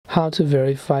How to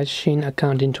verify Shein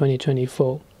account in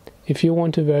 2024. If you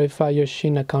want to verify your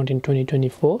Shein account in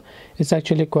 2024, it's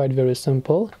actually quite very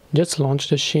simple. Just launch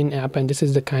the Shein app and this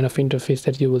is the kind of interface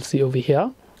that you will see over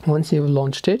here. Once you've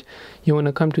launched it, you want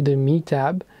to come to the Me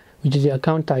tab, which is the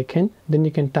account icon. Then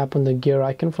you can tap on the gear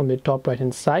icon from the top right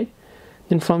hand side.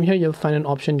 Then from here you'll find an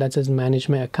option that says Manage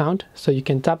My Account. So you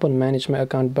can tap on Manage My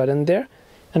Account button there.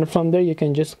 And from there you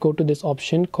can just go to this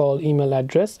option called email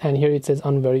address, and here it says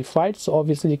unverified, so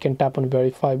obviously you can tap on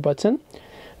verify button.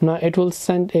 Now it will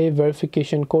send a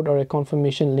verification code or a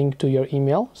confirmation link to your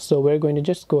email, so we're going to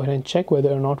just go ahead and check whether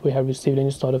or not we have received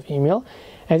any sort of email.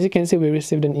 As you can see, we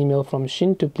received an email from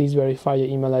Shein to please verify your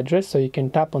email address, so you can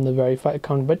tap on the verify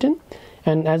account button.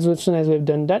 And as soon as we've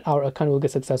done that, our account will get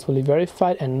successfully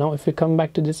verified. And now if we come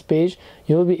back to this page,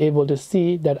 you'll be able to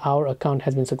see that our account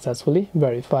has been successfully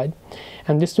verified.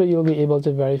 And this way you'll be able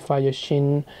to verify your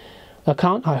Shein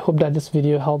account. I hope that this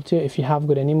video helped you. If you have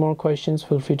got any more questions,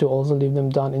 feel free to also leave them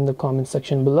down in the comment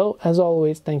section below. As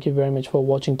always, thank you very much for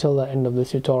watching till the end of this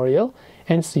tutorial,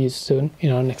 and see you soon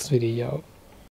in our next video.